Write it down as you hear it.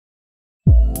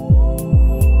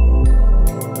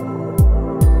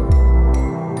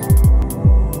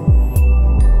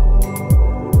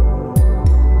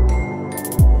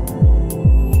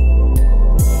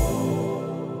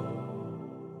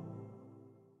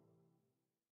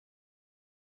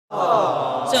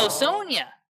So,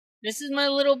 Sonia, this is my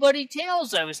little buddy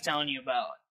Tails I was telling you about.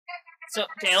 So,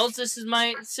 Tails, this is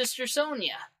my sister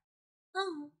Sonia.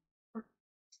 Oh.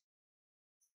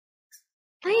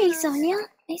 Hi, Sonia.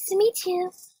 Nice to meet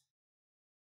you.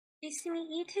 Nice to meet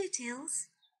you too, Tails.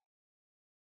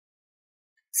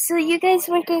 So you guys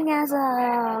working as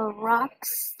a rock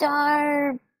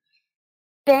star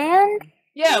band?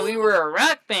 Yeah, we were a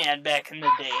rock band back in the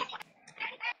day.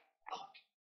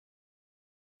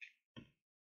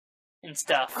 And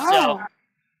stuff. Oh.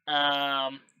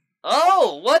 So,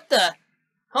 oh, what the?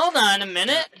 Hold on a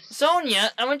minute.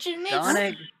 Sonia, I want you to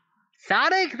meet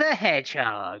Sonic the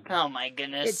Hedgehog. Oh my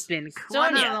goodness. It's been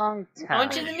quite Sonia, a long time. I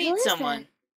want you to meet Who is someone.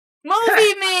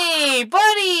 Movie me,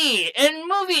 buddy! And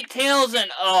movie Tails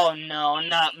and... Oh no,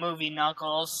 not movie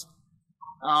Knuckles.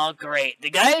 Oh great. The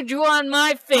guy who drew on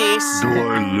my face...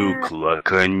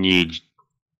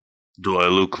 Do I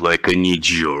look like I need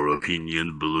your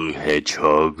opinion, Blue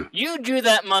Hedgehog? You drew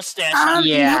that mustache.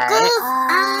 Yeah.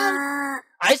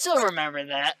 I still remember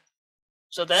that.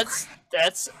 So that's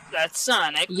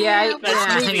Sonic. Yeah, That's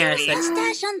hang on a second.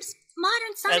 Mustache on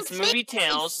modern Sonic's That's movie face.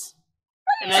 Tails.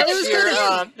 And that's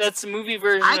your, that's the movie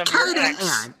version of your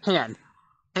ex. Hang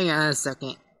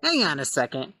on a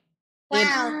second.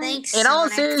 Wow, thanks, In all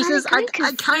Sonic. seriousness, I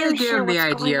I'm kind of confused get here the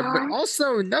what's idea, going but on.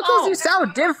 also, Knuckles, you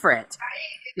sound different.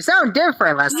 You sound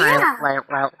different last time.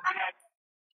 Well,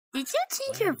 Did you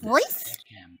change your voice?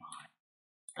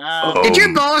 did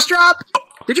your balls drop?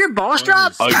 Did your balls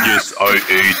drop? I guess I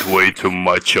ate way too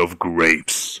much of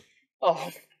grapes.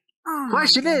 Oh.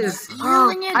 Question is,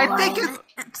 I think it's...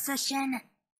 obsession.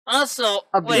 Also,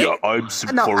 wait. Yeah, I'm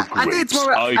No, for I think it's grapes.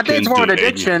 more- I think it's more can an do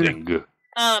addiction. anything.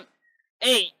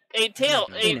 Hey, Tail,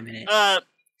 Wait a minute.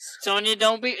 Sonia,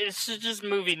 don't be, it's just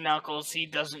movie Knuckles,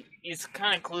 he's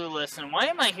kind of clueless, and why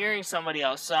am I hearing somebody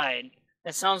outside?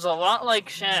 That sounds a lot like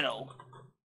Shadow.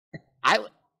 I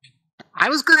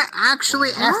was gonna actually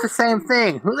ask the same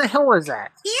thing. Who the hell was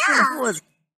that? Yeah.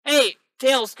 Hey,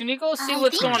 Tails, can you go see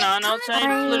what's think going on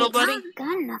outside, little buddy?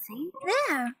 Got nothing.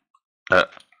 There.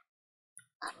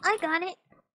 I got it.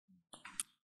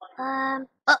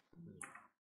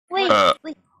 Wait.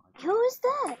 Who is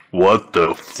that? What the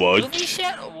Movie fudge?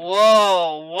 Shadow?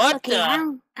 Whoa, what Okay,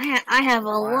 the? I have a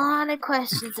lot of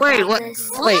questions Wait, about what?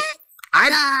 this. Wait,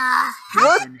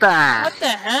 what the? What the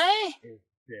heck?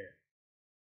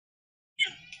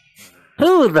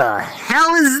 Who the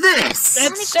hell is this? That's Sonic,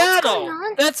 what's going Shadow!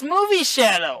 on? That's movie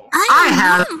Shadow! I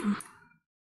have.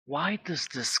 Why does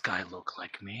this guy look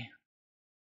like me?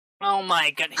 Oh my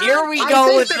god, here we I go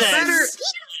think with the this! better-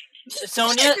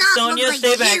 Sonia, does not Sonia, look stay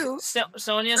like back. you.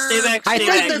 Sonia, stay back, I stay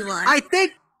think back.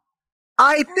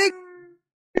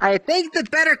 I think the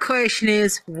better question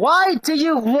is, why do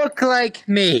you look like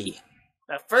me?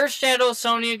 The first Shadow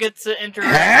Sonia gets to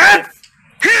interact with.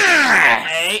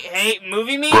 Hey,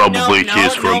 movie me? Probably no,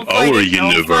 he's from our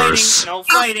universe. No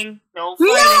fighting. No, He's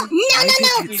no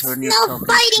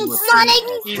fighting, Sonic.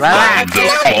 He's Right. not The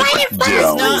attacking. fuck He's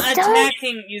down. not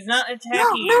attacking. He's not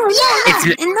attacking.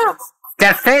 It's No.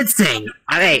 defensing.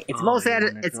 I mean, it's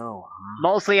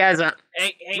mostly as a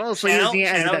Hey, mostly Shadow, using it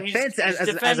as Shadow, a defense he's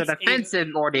as a defensive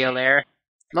ordeal there.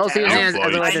 Mostly Shadow, using it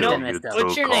as a Avoid way to I know. defend itself.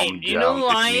 What's your calm name? Do you know down. who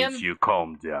I It am? means you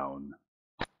calm down.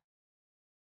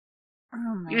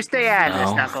 You stay out of this,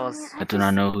 No. Knuckles. I do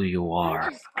not know who you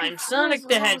are. I'm Sonic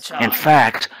the Hedgehog. In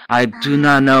fact, I do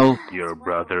not know Your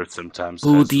brother sometimes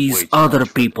who has these way too other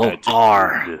much people attitude.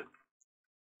 are.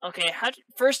 Okay,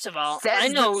 first of all, Says I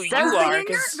know who you the- are You're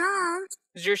because not wrong.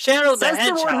 you're Shadow the Says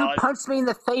the one who Hedgehog. punched me in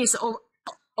the face.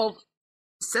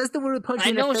 Says the one who punched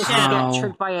me in I know the face Shadow. and got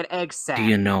tripped by an egg sack. Do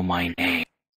you know my name?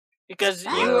 Because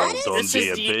Well, you, don't this be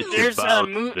is a bitch there's about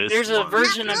there's this a one.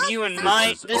 version of you in This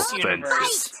is this offensive.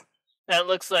 universe that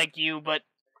looks like you, but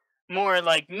more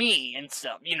like me and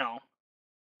stuff. You know,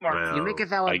 more. Well, You make a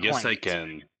valid I guess point. I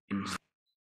can.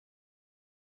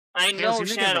 I know you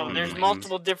make a Shadow. valid There's point.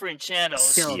 multiple different shadows.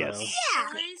 Still, Yes. though.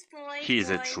 Yeah. He's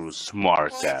a true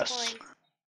smartass.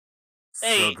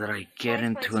 Hey, So did I get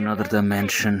into another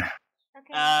dimension?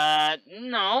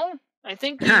 no. I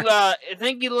think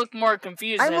you look more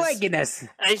confused. I'm as- liking this.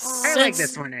 I I like sense-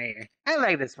 this one right here. I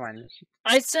like this one.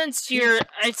 I sense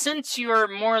you're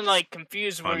more like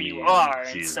confused where I you mean, are and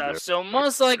she's stuff. very, So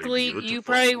most likely you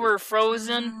beautiful. probably were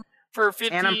frozen for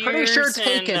 50 And I'm pretty years. sure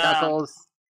taken, and, Knuckles.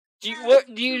 what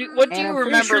do you And I'm pretty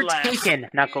remember sure last? taken,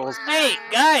 Knuckles. Hey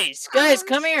guys,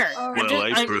 come here. Well,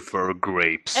 I prefer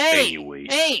grapes Hey,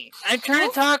 anyways. hey, I'm trying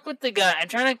to talk with the guy. I'm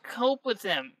trying to cope with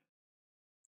him.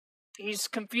 He's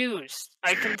confused.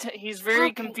 He's very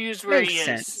Okay, confused where Makes he is.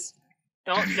 sense.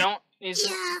 Don't. He's.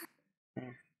 Yeah.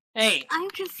 Hey, I'm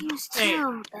confused Hey.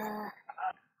 too.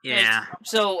 Yeah.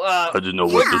 So, I don't know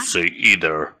what to say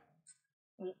either.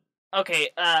 okay,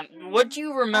 what do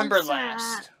you remember Also,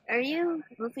 last? Are you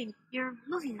moving? You're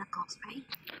moving Knuckles, right?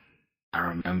 I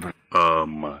remember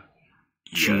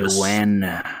Yes.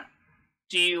 G-UN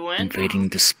Do you win? invading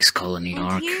the space colony And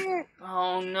arc. here,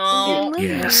 Oh in the no. movie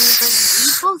Yes.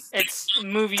 universe, you both. It's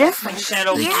movie Different.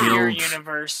 Shadow They from your killed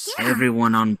universe.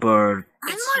 Everyone on board I'm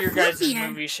It's more your guys' fluffier.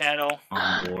 movie Shadow.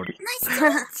 on board. Nice to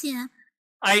meet you.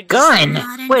 I Gun!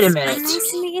 Modern Wait a spicy. minute.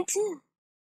 Nice to meet you too.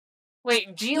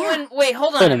 Wait, G1. Wait,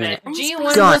 hold on Wait a a minute. minute.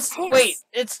 G1 Gun. was. Wait,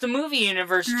 it's the movie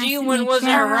universe. Nice to G1 meet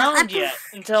wasn't ya. around yet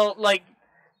until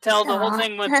till the whole Aw.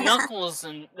 thing with Knuckles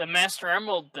and the Master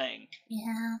Emerald thing.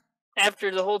 Yeah.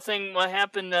 After the whole thing, what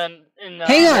happened in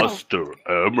Hang on. Master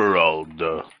Emerald.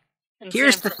 in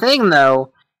Here's San the thing,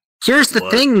 though.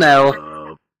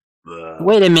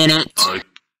 Wait a minute.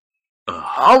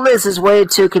 All this is way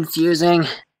too confusing.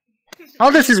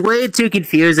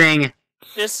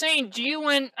 Just saying,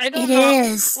 G1. I don't It know.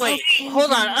 is. Wait, Okay,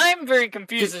 hold on. then. I'm very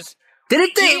confused. Did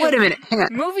it take? Wait a minute. Hang on.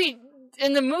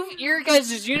 In the movie, your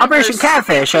guys' universe. Operation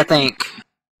Catfish, I think.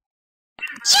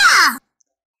 Yeah.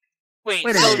 Wait,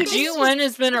 Wait a so minute. G1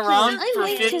 has been around I'm for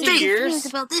way too 50 confused years?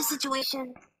 about this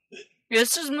situation.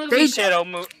 This is movie They- Shadow.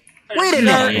 Wait a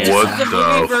minute. This What is the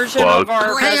the movie version fuck? of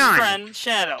our Hang best on. friend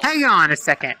Shadow. Hang on a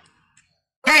second.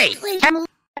 Hey,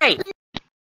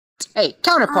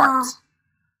 counterparts.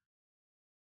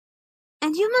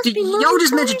 And you must be Y'all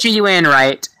just moving mentioned GUN,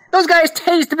 right? Those guys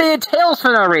tased the big tails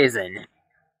for no reason.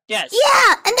 Yes.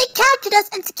 Yeah, and they captured us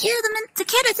and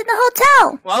secured us in the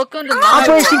hotel. Welcome to my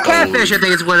Operation world. Catfish, I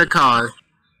think is what it's called.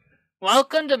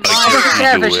 Welcome to my Operation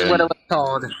world. Catfish is what it was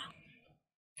called.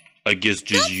 I guess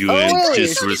this Oh, UN wait.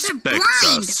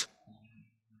 disrespects us.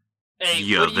 Hey,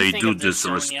 Yeah, what do you they think do of this,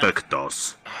 Sonia? disrespect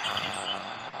us.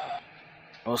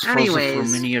 I was frozen for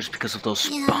Anyways. many years because of those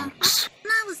Yeah. punks.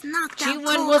 I was knocked out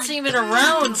G1 cold wasn't like even burning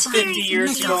around fire 50 years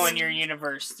missiles. ago in your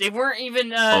universe. They weren't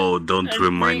even, Oh, don't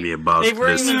remind me about they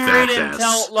weren't this even fat created ass.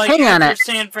 until, like, Hang on after a-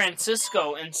 San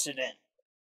Francisco incident.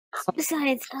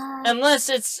 Besides, Unless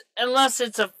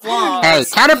it's a flaw. Hey,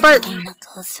 counterpart.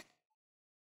 Knuckles.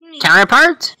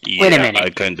 Counterpart? Yeah, Wait a minute. I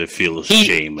kinda feel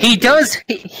shame. He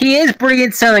is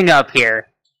bringing something up here.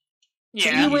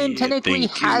 Yeah. GUN Yeah, technically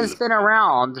thank has you. been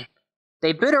around.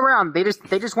 They've been around. They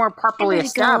just weren't properly I'm gonna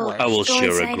go. established. I will Go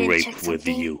share inside a and grape check with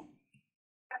something. you.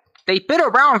 They've been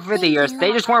around for the years.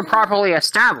 They just weren't properly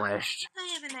established.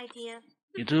 I have an idea.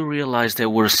 You do realize they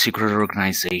were a secret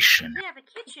organization, We have a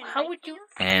kitchen. How would you?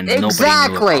 and nobody knew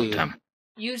Exactly. about them.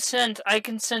 I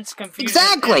can sense confusion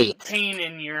Exactly. and pain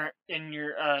in your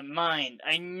mind.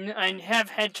 I have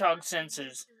hedgehog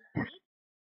senses.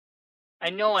 I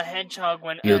know a hedgehog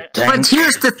when You But think?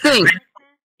 here's the thing.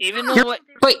 even though what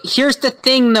But here's the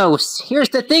thing, though.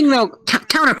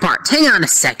 Counterpart. Hang on a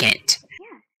second.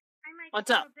 what's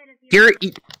up? Your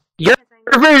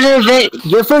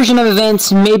version of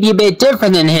events may be a bit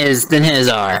different than his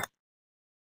are.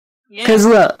 Yeah, Cause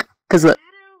look.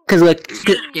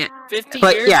 Yeah. 50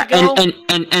 But years yeah, ago,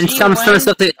 and some sort of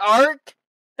stuff that. arc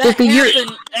that 50 years-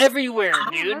 happened everywhere,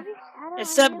 dude.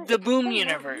 Except the Boom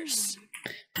universe.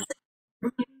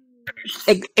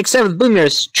 Except with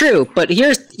boomers, true. But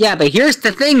here's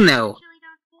the thing, though.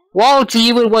 While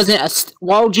G-Wing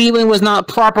was not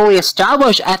properly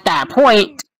established at that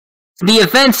point, the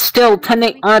events still on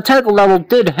a technical level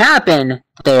did happen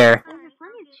there.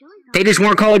 They just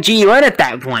weren't called G-UN at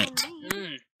that point.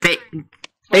 Mm.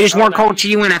 They just hold weren't on. called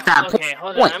G-UN at that Okay,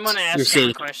 hold on. I'm point. gonna You ask you a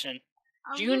see, question.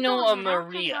 Do you know a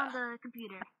Maria?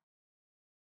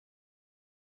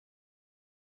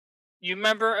 You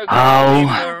remember a girl Oh. named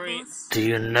Maria? Do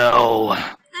you know?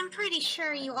 I'm pretty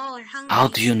sure you all are hungry. How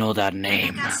do you know that I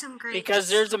name? got some grapes. Because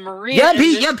there's a Maria. yep, in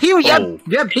this- Oh, Because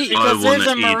I there's a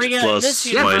wanna Maria eat. in Plus, this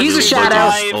my universe he's a little shadow.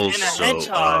 buddy's alive in a also,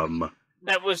 hedgehog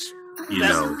that was. you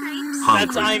that's- know,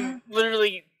 That's hungry. I'm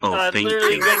literally. Oh, thank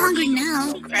literally you. I'm not hungry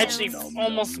now. actually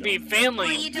almost be Well,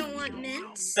 family. you don't want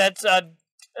mints? That's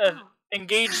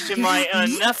engaged to my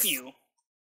nephew.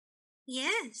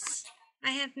 Yes,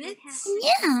 I have mints.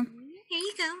 Yeah. Here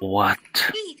you go. What?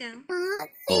 Here you go.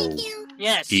 Oh,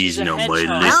 Yes, he's she's a now my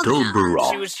hedgehog. little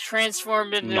bro. She was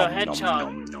transformed into a Nom, nom, hedgehog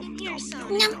nom, nom, Here, nom,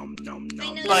 Sonia. nom, nom, I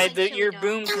nom, know by you like your chili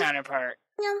boom dogs. counterpart.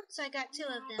 So I got 2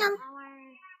 of them.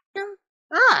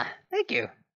 thank you.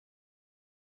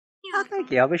 You're Oh, welcome.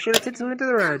 thank you. I'll be sure to take some into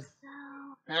the road.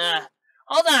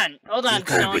 Hold on, You gotta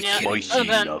be Sonia. kidding Spicy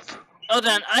me. enough. Hold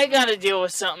on, I gotta deal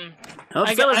with something. Hope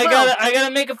I so as well.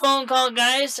 gotta make a phone call,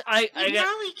 guys. I You got.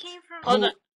 probably came from. Hold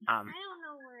on. I don't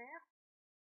know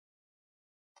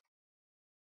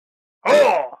where.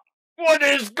 Oh, what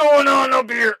is going on up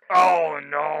here? Oh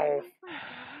no.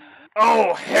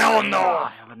 Oh, hell no!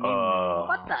 I have an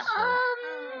What the?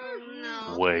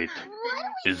 No. Wait.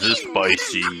 Is this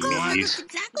spicy meat?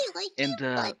 Exactly like In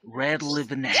the red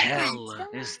living hell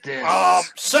is this?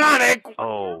 Sonic!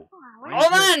 Oh.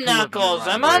 Hold on, Knuckles.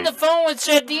 I'm on the phone with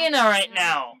Shadina right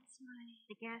now.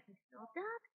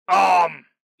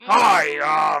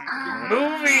 Hi,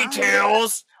 Movie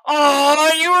Tales.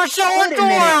 Oh, you are so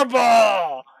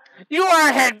adorable.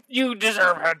 You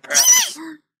deserve head pass.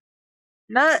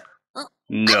 Not.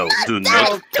 No, do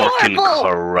not fucking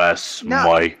caress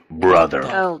my brother.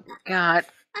 Oh God!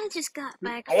 I just got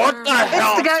back What from... the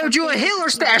hell? It's the guy who drew a Hitler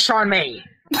stash on me.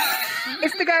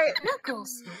 It's the guy.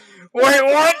 Knuckles. Wait,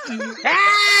 what?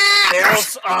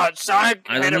 Tails, Sonic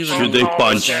I had don't a even phone Should they call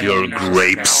punch with your Shadina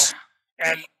grapes?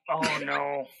 And, oh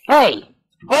no. Hey,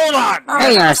 Hold on.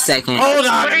 hang on a second. Hold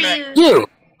on What a are minute. You.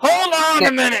 Hold on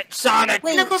a minute, Sonic.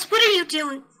 Wait. Knuckles, what are you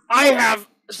doing? I have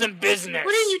some business.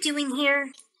 What are you doing here?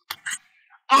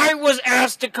 I was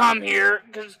asked to come here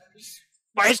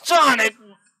by Sonic,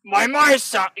 by my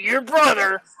son, your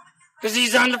brother, because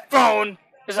he's on the phone,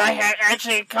 because I had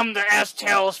actually come to ask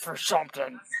Tails for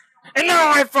something. And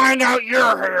now I find out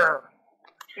you're here.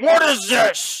 What is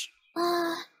this?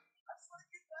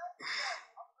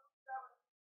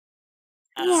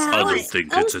 Yeah, I what? don't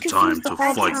think I it's was a time confused the to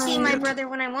whole fight See my time. yet. brother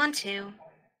when I want to.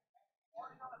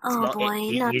 Oh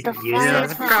boy, not the you know, fire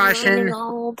as a precaution. getting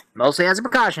old. Mostly as a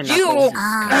precaution. You,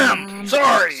 Knuckles.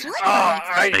 sorry.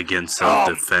 Against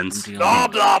self-defense, Blah,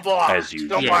 blah, blah. As you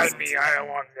Don't do. mind me, I had a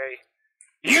long day.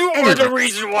 You are the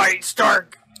reason why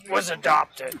Stark was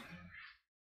adopted.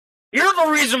 You're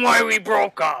the reason why we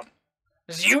broke up.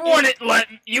 Cause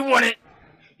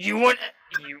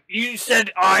you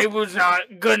said I was not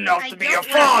good enough to be a don't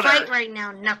wanna father. fight right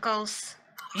now, Knuckles.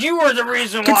 You are the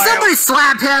reason Can why. somebody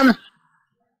slap him?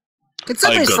 Can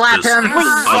somebody got slap this. him?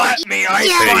 Slap me, I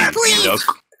slap you.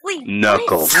 Wait,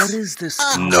 Knuckles. What is this?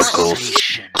 Knuckles.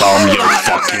 conversation? Calm your Hold on a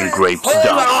fucking minute. grapes Hold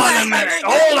down. on a minute.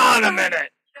 Hold on a minute.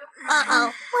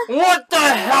 uh-oh. What the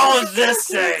hell is this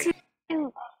thing?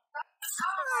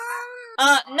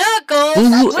 Knuckles,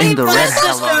 Who in leave the my red sister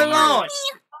hell are you? alone.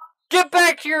 Get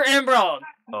back to your emerald.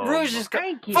 Rouge is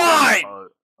fine.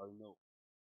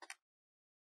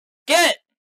 Get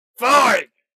fine.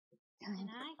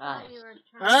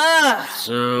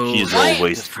 So He's Why-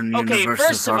 always different Okay, universes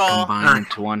first of are all- combined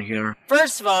into one here.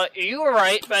 First of all, you were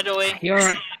right, by the way.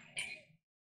 You're.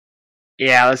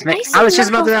 Yeah, I was just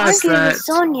about to Knuckles ask arguing that. with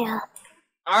Sonia.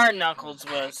 Our Knuckles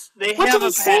was. They What have did a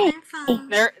he say? Fine.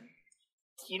 They're,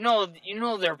 you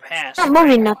know their past. Not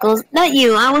movie Knuckles, not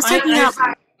you. I was talking about.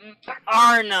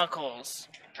 Our Knuckles.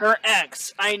 Her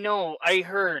ex. I know. I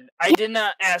heard. I did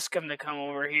not ask him to come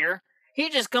over here. He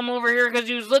just come over here because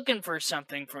he was looking for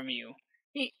something from you.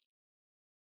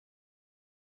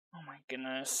 Oh my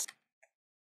goodness.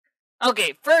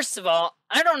 Okay, first of all,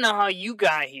 I don't know how you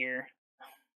got here.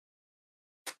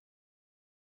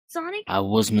 Sonic? I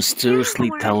was mysteriously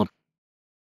teleported.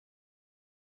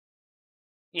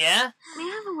 Yeah? May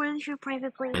I have a word with you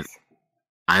private, please?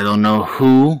 I don't know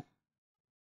who.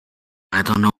 I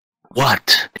don't know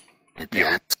what.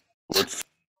 That.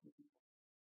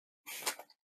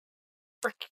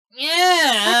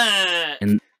 Yeah!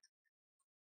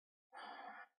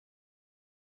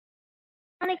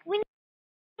 Sonic, we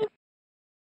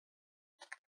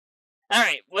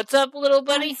Alright, what's up, little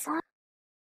buddy?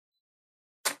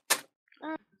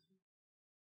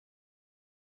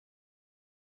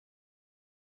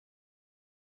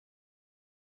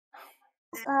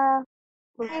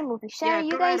 movie. Share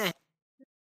you guys.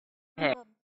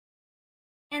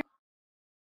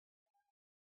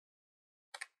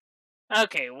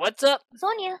 Okay, what's up?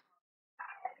 Sonia.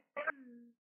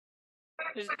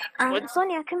 What?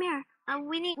 Sonia, come here.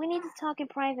 We need to talk in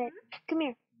private. Come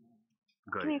here.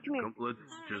 Guys, Come here. let's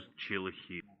just chill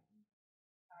here.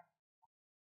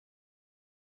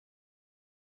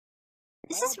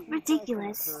 This is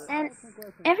ridiculous, and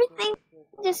everything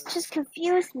just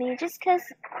confused me. Just because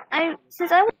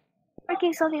since I was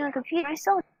working something on a computer, I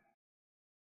saw.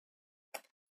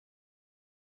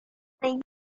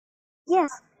 Yes,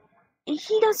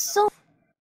 he does so.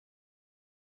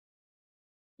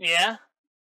 Yeah?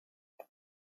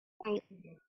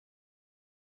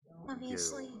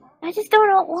 Obviously. I just don't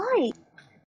know why.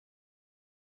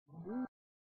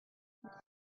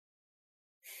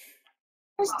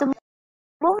 Just the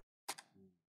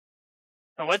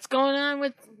What's going on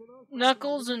with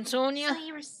Knuckles and Sonia? So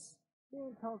you were...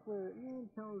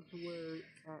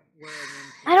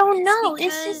 I don't know. It's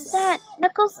because- just that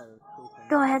Knuckles.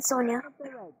 Go ahead, Sonia.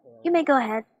 You may go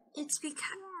ahead. It's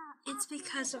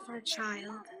because of our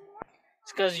child.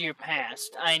 It's because of your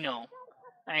past. I know.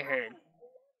 I heard.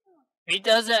 If he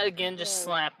does that again, just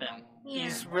slap him. Yeah.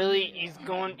 He's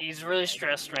really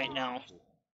stressed right now.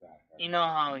 You know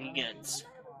how he gets.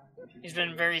 He's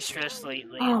been very stressed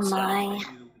lately. Oh and stuff. my.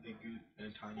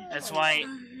 That's why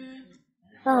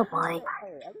Oh boy.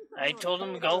 I told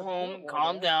him to go home,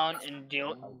 calm down, and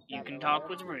deal. You can talk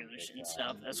with Rouge and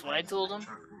stuff. That's what I told him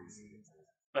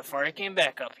before I came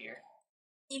back up here.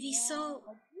 If he's so...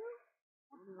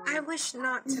 I wish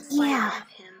not to fight Yeah. with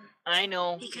him. I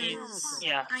know. Because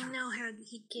Yeah. I know how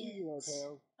he gets.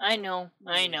 I know.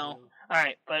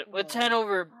 Alright, but let's head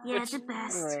over. Yeah, the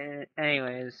best.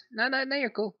 Anyways, no, you're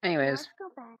cool. Anyways, Let's go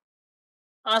back.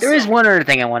 Also, there is one other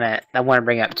thing I wanna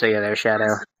bring up to you there,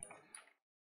 Shadow.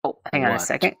 Oh, hang on a What?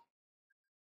 second.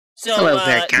 So, Hello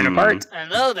there, counterpart.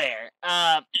 Hello there.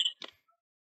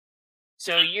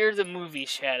 So you're the movie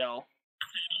Shadow.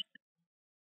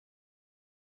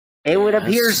 It would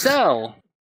appear Yes. so.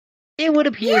 It would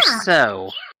appear Yeah.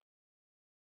 so.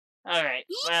 Alright,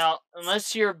 well,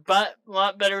 unless you're a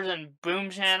lot better than Boom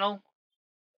Channel,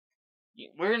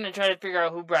 we're gonna try to figure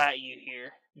out who brought you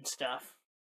here and stuff.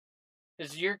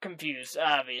 Because you're confused,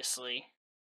 obviously.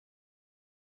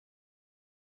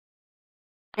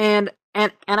 And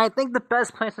I think the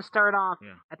best place to start off.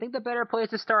 Yeah. I think the better place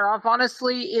to start off,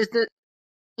 honestly, is the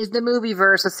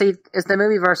movieverse to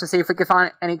see if we can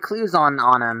find any clues on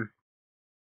him.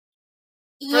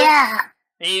 Yeah.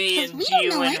 Maybe in Because we don't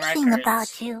know GUN anything records.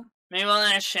 about you. Maybe I'll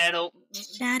ask Shadow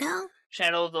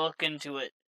Shadow? to look into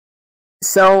it.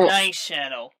 So Nice,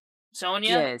 Shadow. Sonia?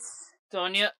 yes.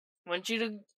 Sonia, I want you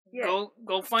to Yeah.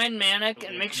 go find Manic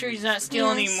and make sure he's not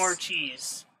stealing any Yes. more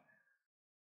cheese.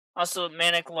 Also,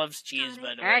 Manic loves cheese,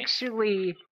 by the way.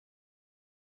 Actually,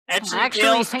 Actually, Actually,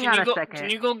 Tails, hang can on you a go? second. Can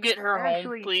you go get her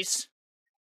Actually- home, please?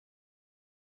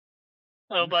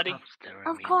 Hello, buddy.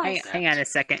 Of course. hang on a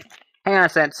second. Hang on a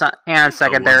second. Hang on a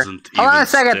second I there. wasn't Hold on even a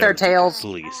second there, staring. Tails.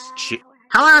 Please,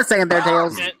 Hold on a second there,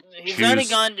 Tails. He's already Choose-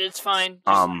 gone. It's fine.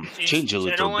 change a I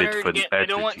little don't want bit her for to the get. I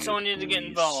don't want attitude, Sonia to get please.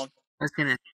 involved I was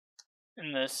gonna.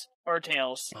 in this or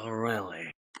Tails. Oh,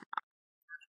 really?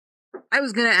 I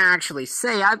was gonna actually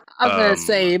say. I was gonna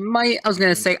say. I was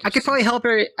gonna say. I could probably help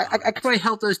her. I could probably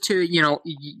help those two. With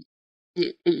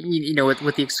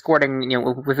the escorting.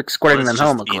 With escorting Let's them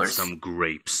home, just of eat course. some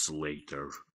grapes later.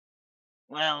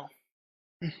 Well,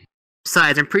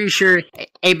 Besides, I'm pretty sure.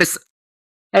 Besides,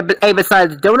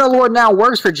 Donut Lord now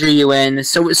works for GUN,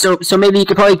 so maybe you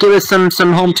could probably give us some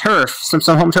home turf, some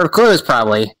home turf clues,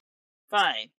 probably.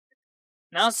 fine.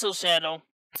 Not so Shadow.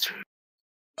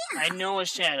 I know a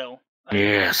Shadow.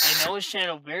 Yes. I know a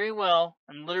Shadow very well.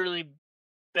 I'm literally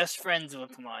best friends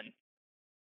with one.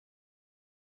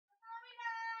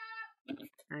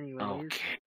 Anyways.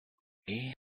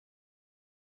 Okay.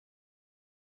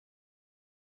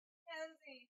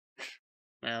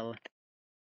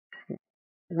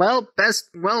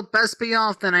 Best be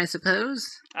off then, I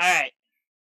suppose. Alright.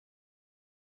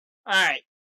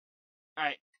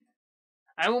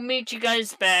 I will meet you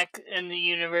guys back in the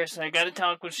universe. I gotta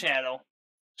talk with Shadow.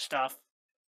 Stuff.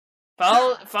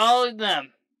 Follow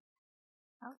them.